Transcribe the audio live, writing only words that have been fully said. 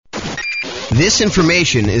This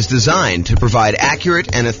information is designed to provide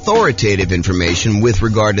accurate and authoritative information with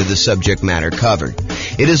regard to the subject matter covered.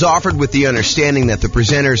 It is offered with the understanding that the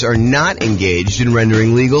presenters are not engaged in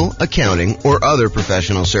rendering legal, accounting, or other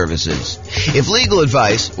professional services. If legal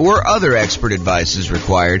advice or other expert advice is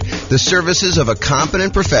required, the services of a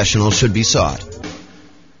competent professional should be sought.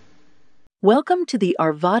 Welcome to the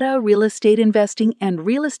Arvada Real Estate Investing and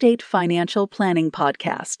Real Estate Financial Planning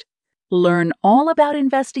Podcast. Learn all about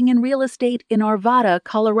investing in real estate in Arvada,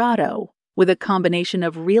 Colorado, with a combination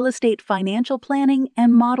of real estate financial planning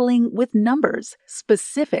and modeling with numbers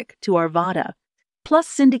specific to Arvada, plus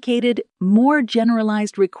syndicated, more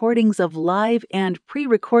generalized recordings of live and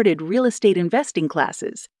pre-recorded real estate investing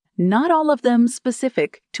classes, not all of them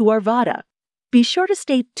specific to Arvada. Be sure to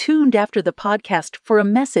stay tuned after the podcast for a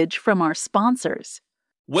message from our sponsors.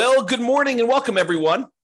 Well, good morning and welcome, everyone.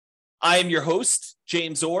 I am your host,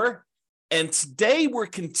 James Orr, and today we're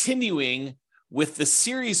continuing with the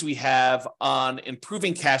series we have on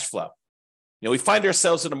improving cash flow. We find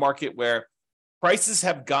ourselves in a market where prices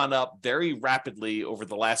have gone up very rapidly over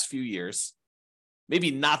the last few years,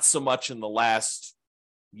 maybe not so much in the last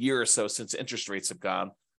year or so since interest rates have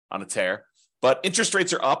gone on a tear, but interest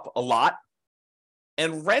rates are up a lot.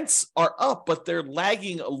 And rents are up, but they're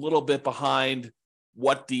lagging a little bit behind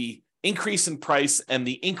what the increase in price and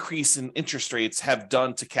the increase in interest rates have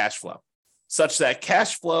done to cash flow, such that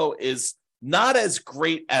cash flow is not as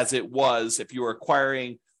great as it was if you were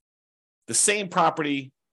acquiring the same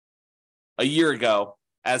property a year ago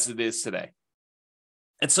as it is today.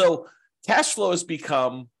 And so cash flow has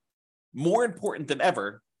become more important than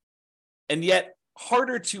ever, and yet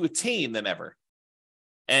harder to attain than ever.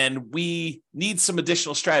 And we need some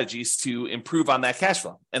additional strategies to improve on that cash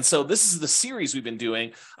flow. And so this is the series we've been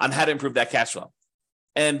doing on how to improve that cash flow.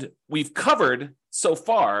 And we've covered so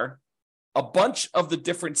far a bunch of the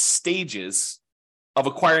different stages of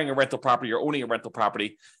acquiring a rental property or owning a rental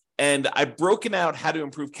property. And I've broken out how to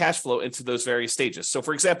improve cash flow into those various stages. So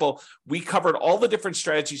for example, we covered all the different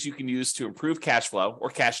strategies you can use to improve cash flow or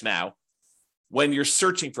cash now when you're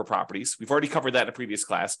searching for properties. We've already covered that in a previous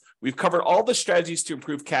class. We've covered all the strategies to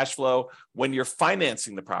improve cash flow when you're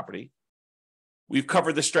financing the property. We've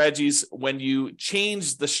covered the strategies when you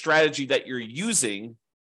change the strategy that you're using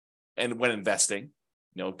and when investing,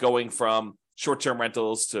 going from short-term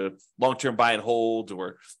rentals to long-term buy and hold,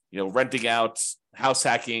 or, renting out, house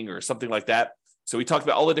hacking, or something like that. So we talked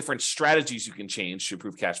about all the different strategies you can change to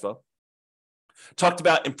improve cash flow. Talked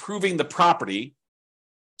about improving the property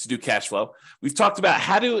to do cash flow. We've talked about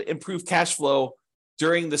how to improve cash flow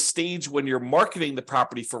during the stage when you're marketing the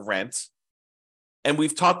property for rent. And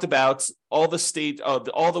we've talked about all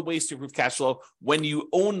the ways to improve cash flow when you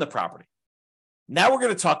own the property. Now we're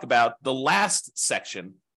going to talk about the last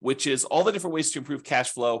section, which is all the different ways to improve cash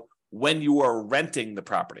flow when you are renting the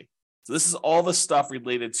property. So this is all the stuff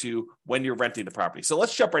related to when you're renting the property. So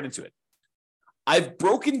let's jump right into it. I've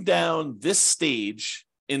broken down this stage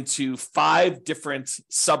into 5 different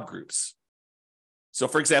subgroups. So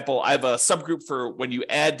for example, I have a subgroup for when you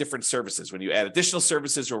add different services, when you add additional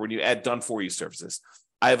services, or when you add done for you services.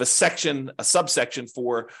 I have a subsection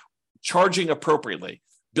for charging appropriately,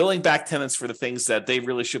 billing back tenants for the things that they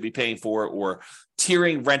really should be paying for, or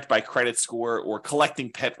tiering rent by credit score, or collecting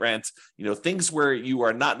pet rent, things where you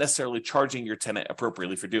are not necessarily charging your tenant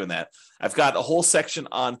appropriately for doing that. I've got a whole section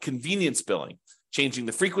on convenience billing, changing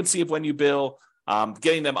the frequency of when you bill,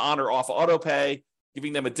 getting them on or off auto pay,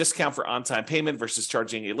 giving them a discount for on-time payment versus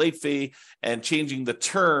charging a late fee, and changing the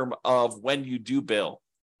term of when you do bill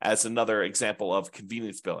as another example of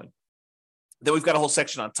convenience billing. Then we've got a whole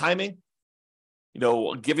section on timing,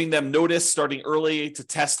 giving them notice starting early to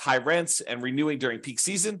test high rents and renewing during peak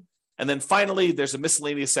season. And then finally, there's a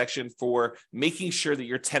miscellaneous section for making sure that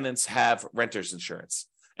your tenants have renter's insurance.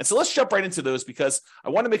 And so let's jump right into those because I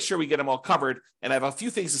want to make sure we get them all covered, and I have a few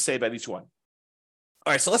things to say about each one.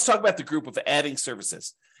 All right, so let's talk about the group of adding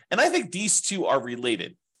services. And I think these two are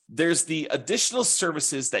related. There's the additional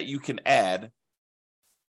services that you can add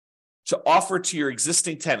to offer to your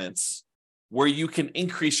existing tenants where you can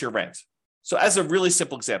increase your rent. So as a really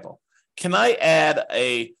simple example, can I add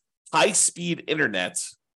a high-speed internet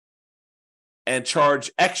and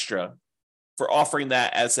charge extra for offering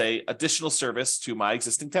that as an additional service to my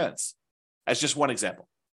existing tenants? As just one example.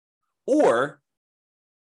 Or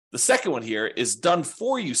the second one here is done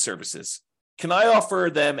for you services. Can I offer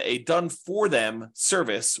them a done for them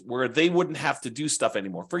service where they wouldn't have to do stuff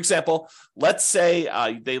anymore? For example, let's say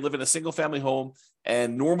they live in a single family home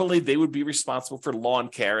and normally they would be responsible for lawn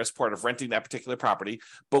care as part of renting that particular property,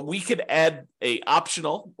 but we could add a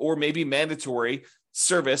optional or maybe mandatory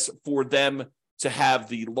service for them to have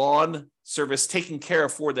the lawn service taken care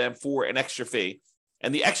of for them for an extra fee.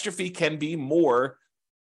 And the extra fee can be more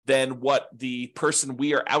than what the person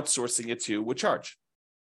we are outsourcing it to would charge.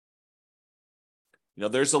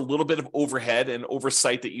 There's a little bit of overhead and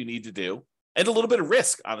oversight that you need to do, and a little bit of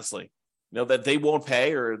risk, honestly, that they won't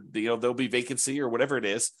pay, or there'll be vacancy or whatever it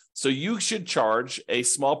is. So you should charge a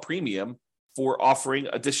small premium for offering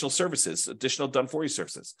additional services, additional done-for-you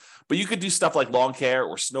services. But you could do stuff like lawn care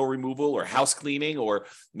or snow removal or house cleaning or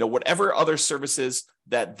whatever other services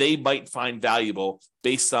that they might find valuable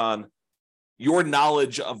based on your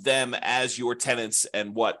knowledge of them as your tenants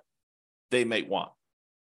and what they might want.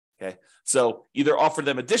 Okay, so either offer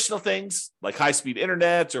them additional things like high-speed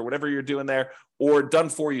internet or whatever you're doing there, or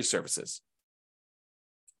done-for-you services.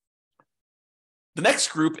 The next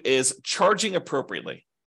group is charging appropriately.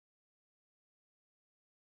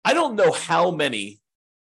 I don't know how many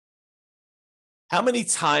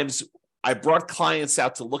times I brought clients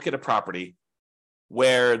out to look at a property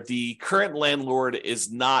where the current landlord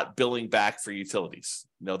is not billing back for utilities.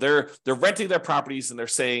 They're renting their properties and they're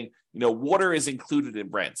saying, water is included in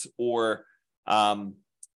rent, or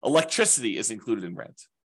electricity is included in rent,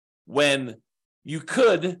 when you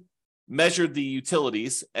could measure the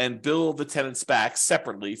utilities and bill the tenants back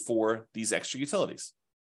separately for these extra utilities.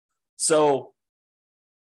 So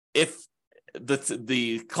if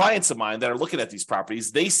the clients of mine that are looking at these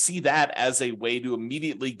properties, they see that as a way to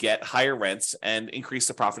immediately get higher rents and increase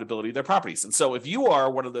the profitability of their properties. And so if you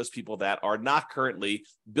are one of those people that are not currently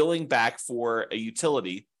billing back for a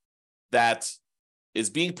utility that is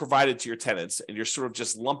being provided to your tenants, and you're sort of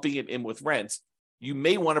just lumping it in with rent, you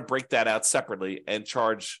may want to break that out separately and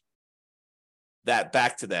charge that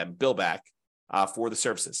back to them, bill back for the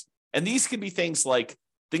services. And these can be things like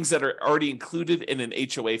things that are already included in an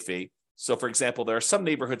HOA fee. So, for example, there are some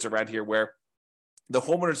neighborhoods around here where the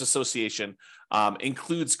homeowners association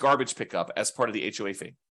includes garbage pickup as part of the HOA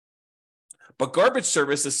fee. But garbage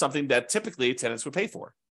service is something that typically tenants would pay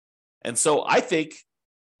for. And so I think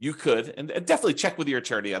you could, and definitely check with your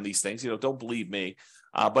attorney on these things, don't believe me,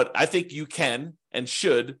 but I think you can and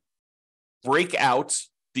should break out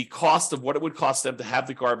the cost of what it would cost them to have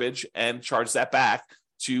the garbage and charge that back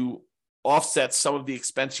to offset some of the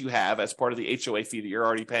expense you have as part of the HOA fee that you're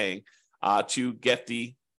already paying to get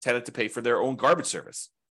the tenant to pay for their own garbage service.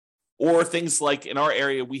 Or things like in our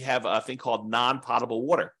area, we have a thing called non-potable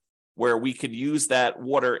water, where we can use that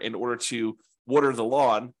water in order to water the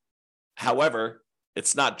lawn. However,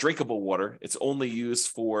 it's not drinkable water. It's only used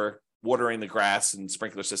for watering the grass and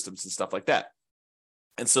sprinkler systems and stuff like that.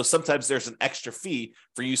 And so sometimes there's an extra fee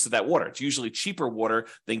for use of that water. It's usually cheaper water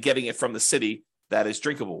than getting it from the city that is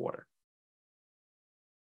drinkable water.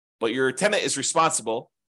 But your tenant is responsible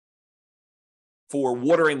for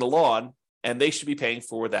watering the lawn, and they should be paying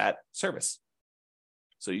for that service.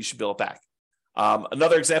 So you should bill it back.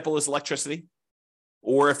 Another example is electricity.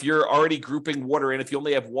 Or if you're already grouping water in, if you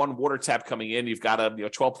only have one water tap coming in, you've got a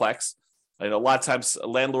 12-plex. A lot of times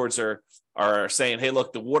landlords are saying, hey,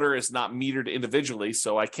 look, the water is not metered individually,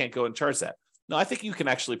 so I can't go and charge that. No, I think you can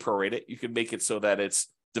actually prorate it. You can make it so that it's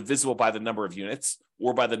divisible by the number of units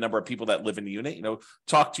or by the number of people that live in the unit.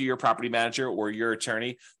 Talk to your property manager or your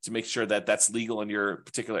attorney to make sure that that's legal in your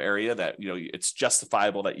particular area, that it's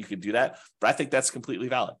justifiable that you can do that. But I think that's completely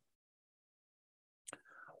valid.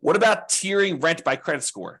 What about tiering rent by credit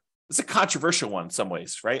score? It's a controversial one in some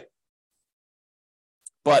ways, right?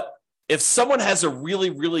 But if someone has a really,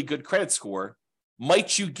 really good credit score,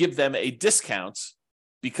 might you give them a discount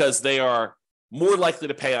because they are more likely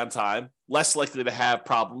to pay on time, less likely to have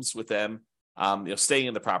problems with them staying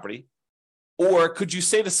in the property? Or could you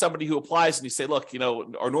say to somebody who applies and you say, look,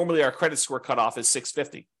 or normally our credit score cutoff is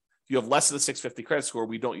 650. If you have less than a 650 credit score,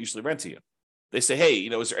 we don't usually rent to you. They say, hey,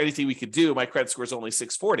 is there anything we could do? My credit score is only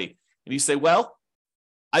 640. And you say, well,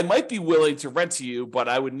 I might be willing to rent to you, but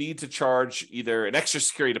I would need to charge either an extra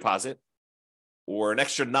security deposit or an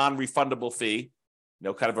extra non-refundable fee,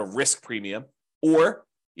 kind of a risk premium, or,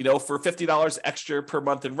 for $50 extra per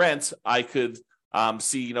month in rent, I could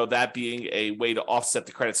see, that being a way to offset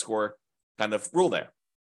the credit score kind of rule there.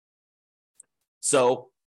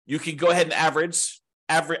 So you can go ahead and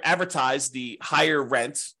advertise the higher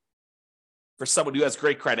rent for someone who has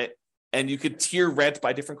great credit, and you could tier rent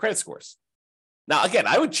by different credit scores. Now, again,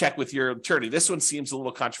 I would check with your attorney. This one seems a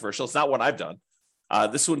little controversial. It's not what I've done.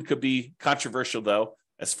 This one could be controversial, though,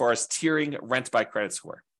 as far as tiering rent by credit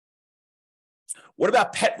score. What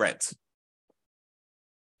about pet rent?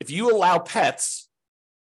 If you allow pets,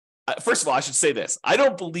 first of all, I should say this. I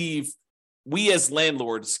don't believe we as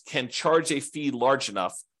landlords can charge a fee large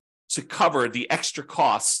enough to cover the extra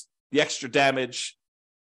costs, the extra damage,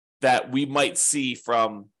 that we might see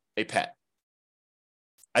from a pet.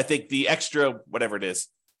 I think the extra, whatever it is,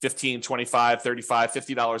 $15, $25, $35,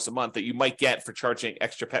 $50 a month that you might get for charging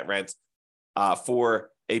extra pet rent for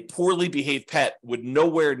a poorly behaved pet would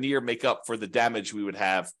nowhere near make up for the damage we would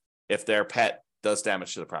have if their pet does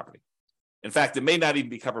damage to the property. In fact, it may not even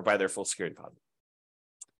be covered by their full security deposit.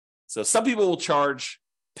 So some people will charge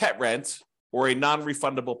pet rent or a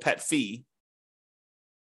non-refundable pet fee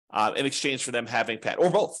in exchange for them having pet, or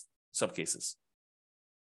both in some cases.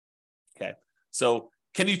 Okay, so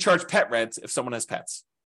can you charge pet rent if someone has pets?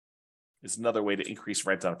 Is another way to increase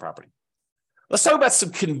rent on a property. Let's talk about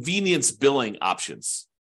some convenience billing options.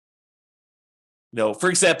 For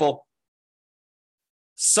example,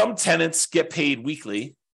 some tenants get paid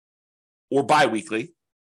weekly or biweekly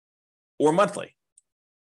or monthly.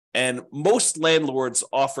 And most landlords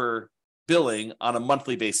offer billing on a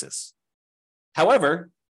monthly basis.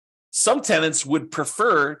 However, some tenants would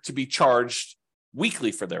prefer to be charged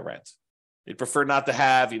weekly for their rent. They'd prefer not to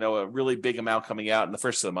have, a really big amount coming out in the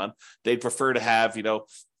first of the month. They'd prefer to have,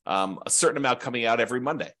 a certain amount coming out every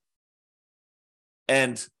Monday.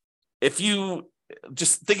 And if you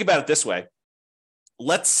just think about it this way,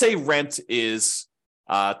 let's say rent is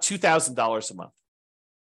 $2,000 a month.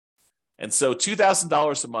 And so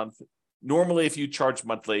 $2,000 a month, normally if you charge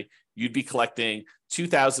monthly, you'd be collecting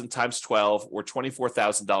 $2,000 times 12 or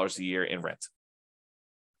 $24,000 a year in rent.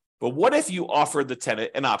 But what if you offer the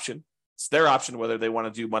tenant an option? It's their option whether they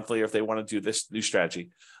want to do monthly or if they want to do this new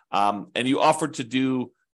strategy. And you offered to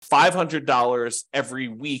do $500 every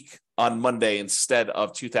week on Monday instead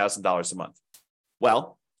of $2,000 a month.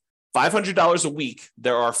 Well, $500 a week,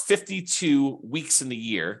 there are 52 weeks in the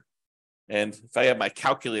year. And if I have my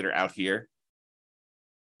calculator out here,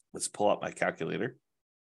 let's pull up my calculator.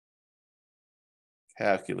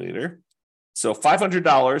 So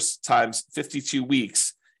 $500 times 52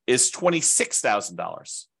 weeks is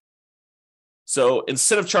 $26,000. So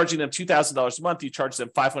instead of charging them $2,000 a month, you charge them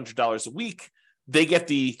 $500 a week. They get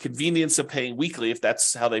the convenience of paying weekly if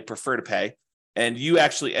that's how they prefer to pay. And you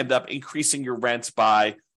actually end up increasing your rent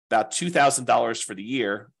by about $2,000 for the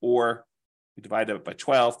year, or you divide it by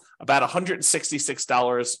 12, about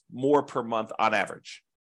 $166 more per month on average.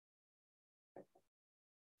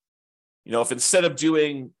 If instead of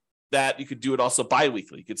doing that, you could do it also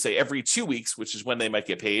biweekly. You could say every 2 weeks, which is when they might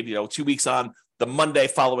get paid, 2 weeks on the Monday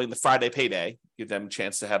following the Friday payday, give them a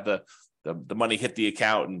chance to have the money hit the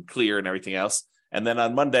account and clear and everything else. And then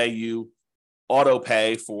on Monday, you auto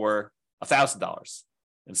pay for $1,000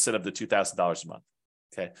 instead of the $2,000 a month.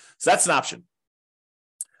 Okay, so that's an option.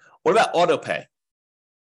 What about auto pay?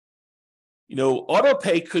 Auto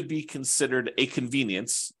pay could be considered a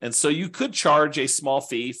convenience. And so you could charge a small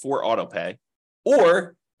fee for auto pay.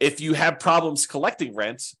 Or if you have problems collecting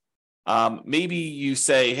rent, maybe you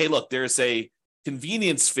say, hey, look, there's a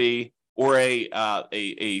convenience fee or a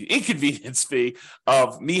inconvenience fee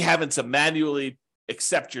of me having to manually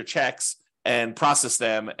accept your checks and process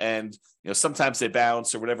them. And sometimes they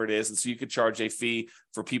bounce or whatever it is. And so you could charge a fee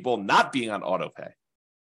for people not being on auto pay.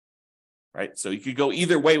 Right. So you could go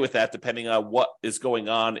either way with that, depending on what is going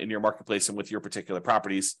on in your marketplace and with your particular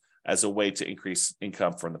properties as a way to increase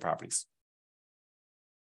income from the properties.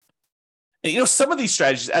 And, some of these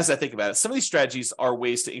strategies, as I think about it, some of these strategies are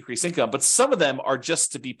ways to increase income, but some of them are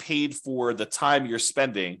just to be paid for the time you're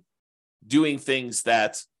spending doing things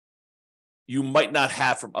that you might not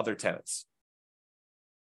have from other tenants.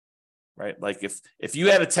 Right? Like if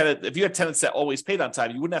you had tenants that always paid on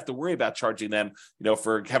time, you wouldn't have to worry about charging them,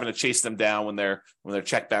 for having to chase them down when their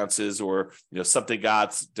check bounces or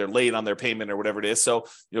they're late on their payment or whatever it is. So,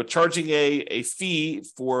 charging a fee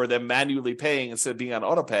for them manually paying instead of being on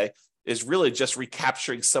auto pay is really just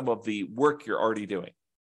recapturing some of the work you're already doing.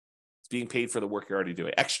 It's being paid for the work you're already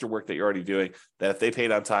doing, extra work that you're already doing that if they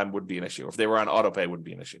paid on time wouldn't be an issue. Or if they were on auto pay, wouldn't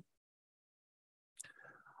be an issue.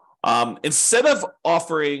 Instead of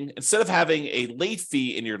having a late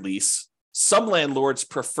fee in your lease, some landlords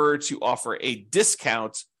prefer to offer a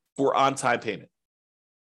discount for on-time payment.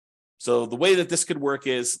 So the way that this could work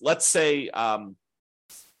is, let's say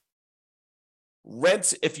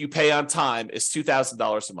rent, if you pay on time, is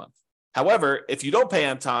 $2,000 a month. However, if you don't pay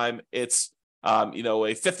on time, it's a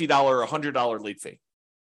 $50 or $100 late fee.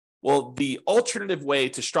 Well, the alternative way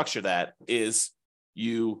to structure that is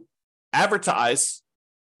you advertise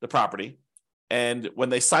the property, and when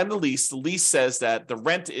they sign the lease says that the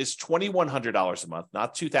rent is $2,100 a month,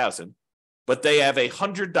 not $2,000, but they have a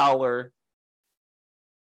 $100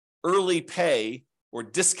 early pay or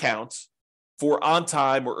discount for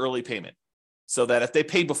on-time or early payment. So that if they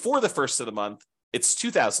pay before the first of the month, it's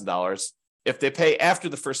 $2,000. If they pay after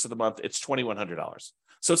the first of the month, it's $2,100.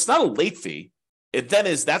 So it's not a late fee.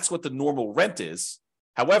 That's what the normal rent is.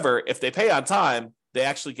 However, if they pay on time, they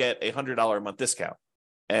actually get a $100 a month discount.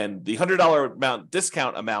 And the $100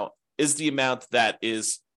 discount amount is the amount that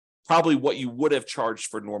is probably what you would have charged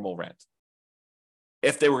for normal rent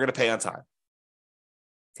if they were going to pay on time.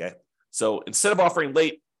 Okay. So instead of offering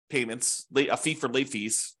late payments, a fee for late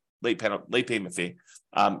fees, late payment fee,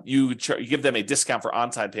 you give them a discount for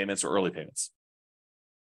on-time payments or early payments.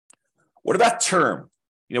 What about term?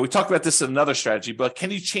 We talked about this in another strategy, but can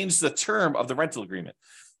you change the term of the rental agreement?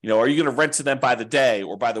 Are you going to rent to them by the day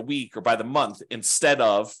or by the week or by the month instead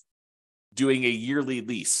of doing a yearly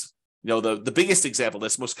lease? The biggest example,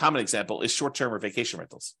 this most common example, is short-term or vacation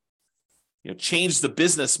rentals. Change the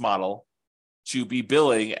business model to be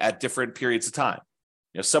billing at different periods of time.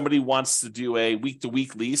 Somebody wants to do a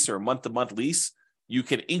week-to-week lease or a month-to-month lease, you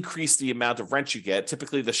can increase the amount of rent you get.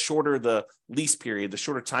 Typically, the shorter the lease period, the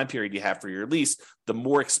shorter time period you have for your lease, the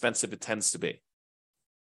more expensive it tends to be.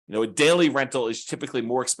 A daily rental is typically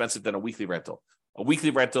more expensive than a weekly rental. A weekly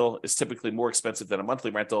rental is typically more expensive than a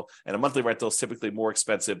monthly rental, and a monthly rental is typically more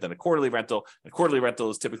expensive than a quarterly rental. A quarterly rental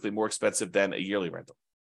is typically more expensive than a yearly rental.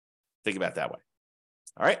 Think about it that way.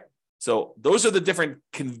 All right. So those are the different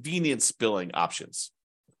convenience billing options.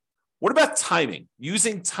 What about timing?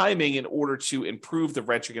 Using timing in order to improve the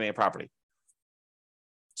rent you're getting at property.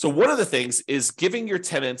 So one of the things is giving your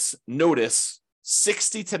tenants notice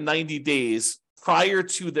 60 to 90 days prior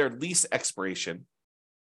to their lease expiration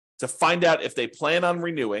to find out if they plan on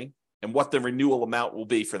renewing and what the renewal amount will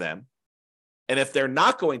be for them. And if they're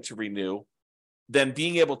not going to renew, then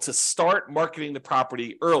being able to start marketing the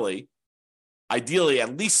property early, ideally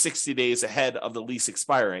at least 60 days ahead of the lease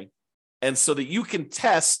expiring, and so that you can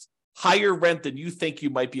test higher rent than you think you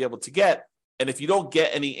might be able to get. And if you don't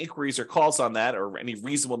get any inquiries or calls on that, or any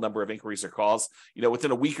reasonable number of inquiries or calls,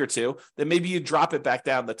 within a week or two, then maybe you drop it back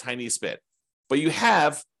down the tiniest bit. But you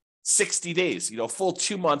have 60 days, full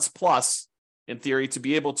 2 months plus, in theory, to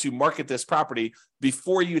be able to market this property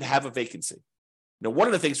before you'd have a vacancy. One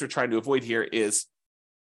of the things we're trying to avoid here is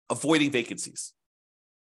avoiding vacancies.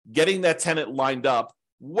 Getting that tenant lined up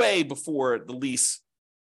way before the lease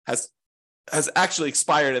has actually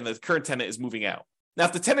expired and the current tenant is moving out. Now,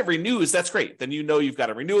 if the tenant renews, that's great. Then you've got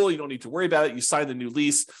a renewal. You don't need to worry about it. You sign the new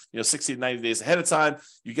lease, 60 to 90 days ahead of time.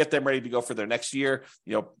 You get them ready to go for their next year.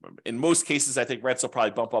 In most cases, I think rents will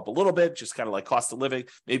probably bump up a little bit, just kind of like cost of living,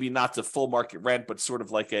 maybe not to full market rent, but sort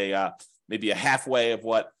of like maybe a halfway of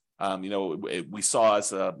what we saw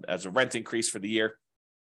as a rent increase for the year.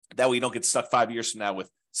 That way you don't get stuck 5 years from now with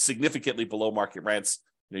significantly below market rents.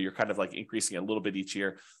 You're kind of like increasing it a little bit each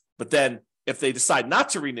year. But then if they decide not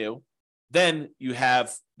to renew, then you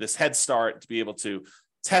have this head start to be able to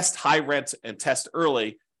test high rent and test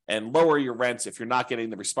early and lower your rents if you're not getting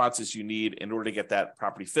the responses you need in order to get that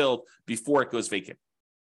property filled before it goes vacant.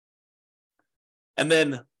 And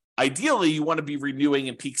then ideally, you want to be renewing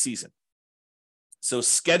in peak season. So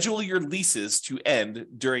schedule your leases to end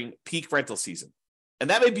during peak rental season. And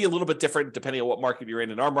that may be a little bit different depending on what market you're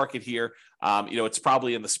in. In our market here, it's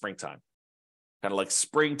probably in the springtime, kind of like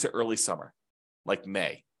spring to early summer, like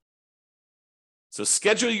May. So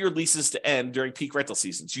schedule your leases to end during peak rental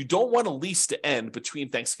seasons. You don't want a lease to end between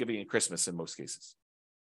Thanksgiving and Christmas in most cases.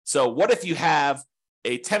 So what if you have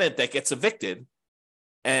a tenant that gets evicted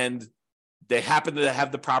and they happen to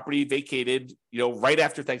have the property vacated, right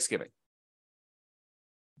after Thanksgiving?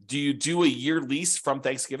 Do you do a year lease from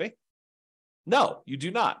Thanksgiving? No, you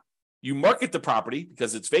do not. You market the property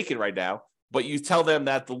because it's vacant right now, but you tell them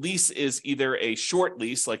that the lease is either a short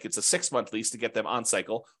lease, like it's a 6-month lease to get them on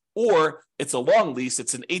cycle, or it's a long lease,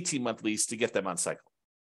 it's an 18-month lease to get them on cycle.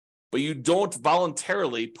 But you don't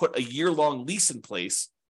voluntarily put a year-long lease in place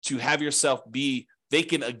to have yourself be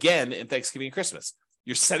vacant again in Thanksgiving and Christmas.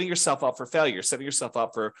 You're setting yourself up for failure. You're setting yourself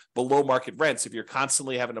up for below market rents if you're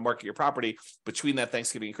constantly having to market your property between that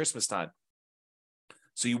Thanksgiving and Christmas time.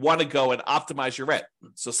 So you want to go and optimize your rent.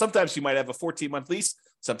 So sometimes you might have a 14-month lease.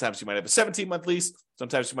 Sometimes you might have a 17-month lease.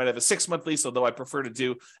 Sometimes you might have a 6-month lease, although I prefer to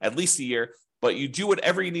do at least a year. But you do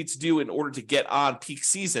whatever you need to do in order to get on peak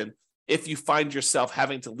season if you find yourself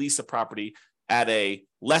having to lease a property at a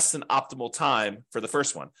less than optimal time for the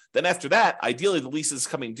first one. Then after that, ideally the lease is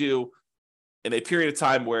coming due in a period of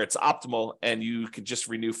time where it's optimal and you can just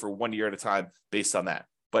renew for 1 year at a time based on that.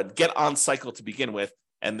 But get on cycle to begin with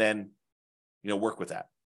and then work with that.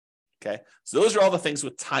 Okay. So those are all the things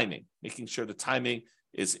with timing, making sure the timing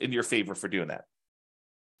is in your favor for doing that.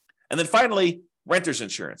 And then finally, renter's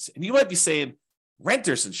insurance. And you might be saying,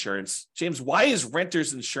 renter's insurance? James, why is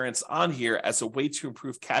renter's insurance on here as a way to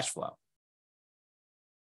improve cash flow?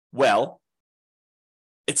 Well,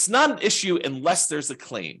 It's not an issue unless there's a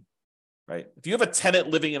claim, right? If you have a tenant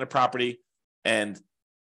living in a property and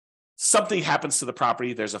something happens to the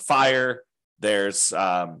property, there's a fire, there's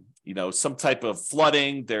some type of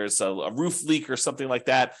flooding, there's a roof leak or something like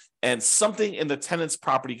that, and something in the tenant's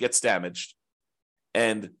property gets damaged,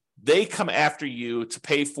 and they come after you to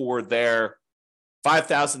pay for their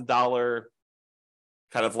 $5,000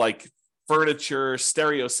 kind of like furniture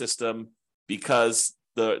stereo system because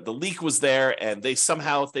the leak was there and they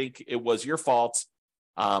somehow think it was your fault.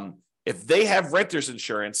 If they have renter's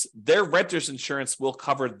insurance, their renter's insurance will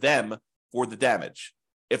cover them for the damage.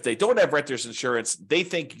 If they don't have renter's insurance, they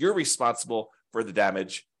think you're responsible for the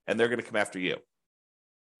damage and they're going to come after you.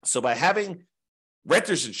 So by having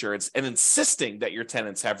renter's insurance and insisting that your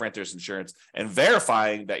tenants have renter's insurance and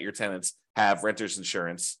verifying that your tenants have renter's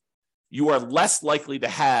insurance, you are less likely to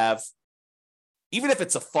have, even if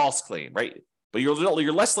it's a false claim, right? But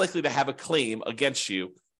you're less likely to have a claim against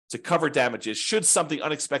you to cover damages should something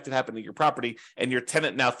unexpected happen to your property and your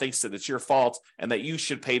tenant now thinks that it's your fault and that you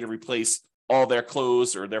should pay to replace all their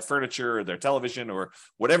clothes or their furniture or their television or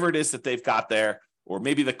whatever it is that they've got there. Or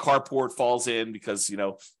maybe the carport falls in because,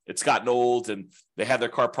 it's gotten old and they have their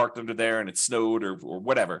car parked under there and it snowed or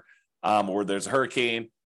whatever, or there's a hurricane.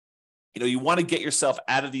 You want to get yourself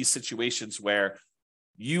out of these situations where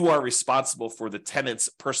you are responsible for the tenant's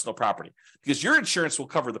personal property because your insurance will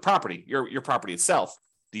cover the property, your property itself,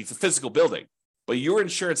 the physical building. But your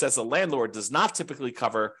insurance as a landlord does not typically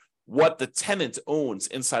cover what the tenant owns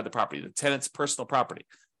inside the property, the tenant's personal property.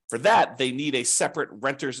 For that, they need a separate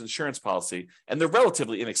renter's insurance policy, and they're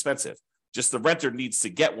relatively inexpensive. Just the renter needs to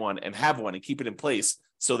get one and have one and keep it in place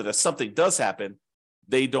so that if something does happen,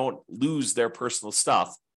 they don't lose their personal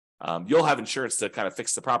stuff. You'll have insurance to kind of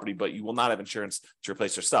fix the property, but you will not have insurance to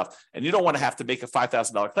replace your stuff. And you don't want to have to make a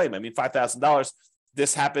 $5,000 claim. I mean, $5,000,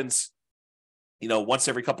 this happens, once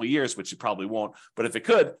every couple of years, which it probably won't. But if it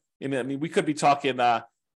could, we could be talking,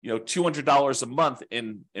 $200 a month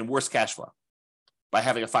in worst cash flow by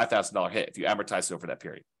having a $5,000 hit if you amortize it over that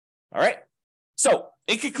period. All right. So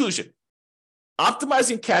in conclusion,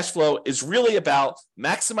 optimizing cash flow is really about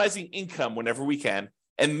maximizing income whenever we can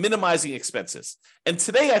and minimizing expenses. And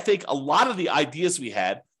today, I think a lot of the ideas we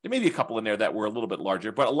had, there may be a couple in there that were a little bit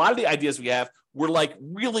larger, but a lot of the ideas we have were like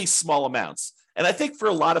really small amounts. And I think for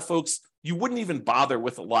a lot of folks, you wouldn't even bother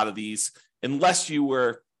with a lot of these unless you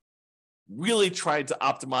were really trying to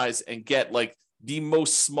optimize and get like the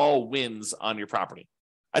most small wins on your property.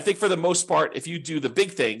 I think for the most part, if you do the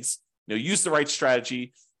big things, use the right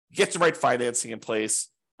strategy, get the right financing in place,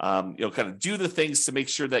 kind of do the things to make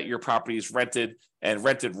sure that your property is rented and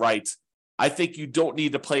rented right. I think you don't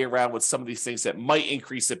need to play around with some of these things that might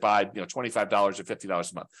increase it by $25 or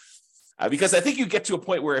 $50 a month. Because I think you get to a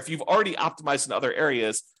point where if you've already optimized in other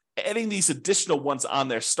areas, adding these additional ones on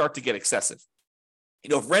there start to get excessive.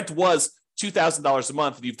 If rent was $2,000 a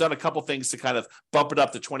month and you've done a couple things to kind of bump it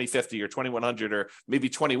up to $2,050 or $2,100 or maybe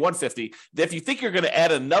 $2,150, then if you think you're going to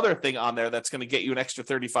add another thing on there that's going to get you an extra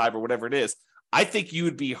 $35 or whatever it is, I think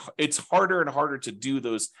it's harder and harder to do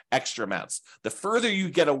those extra amounts. The further you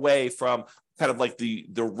get away from kind of like the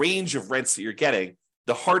range of rents that you're getting,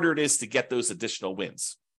 the harder it is to get those additional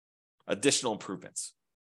wins, additional improvements.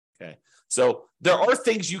 Okay. So there are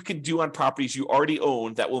things you can do on properties you already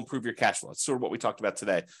own that will improve your cash flow. That's sort of what we talked about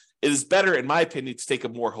today. It is better, in my opinion, to take a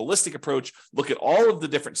more holistic approach, look at all of the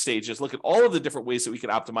different stages, look at all of the different ways that we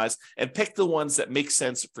can optimize, and pick the ones that make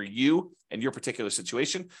sense for you and your particular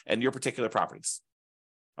situation and your particular properties.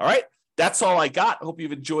 All right, that's all I got. I hope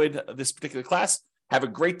you've enjoyed this particular class. Have a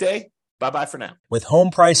great day. Bye-bye for now. With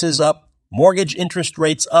home prices up, mortgage interest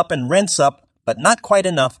rates up, and rents up, but not quite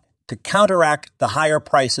enough to counteract the higher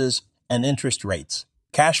prices and interest rates,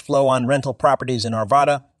 cash flow on rental properties in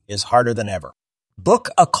Arvada is harder than ever. Book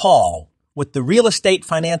a call with the Real Estate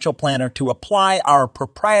Financial Planner to apply our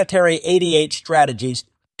proprietary 88 strategies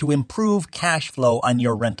to improve cash flow on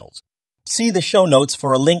your rentals. See the show notes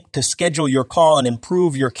for a link to schedule your call and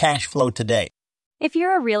improve your cash flow today. If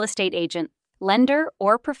you're a real estate agent, lender,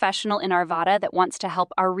 or professional in Arvada that wants to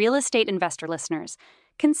help our real estate investor listeners,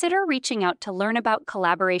 consider reaching out to learn about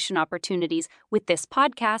collaboration opportunities with this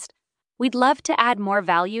podcast. We'd love to add more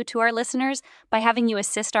value to our listeners by having you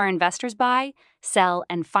assist our investors buy, sell,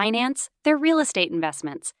 and finance their real estate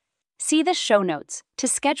investments. See the show notes to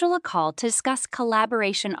schedule a call to discuss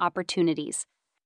collaboration opportunities.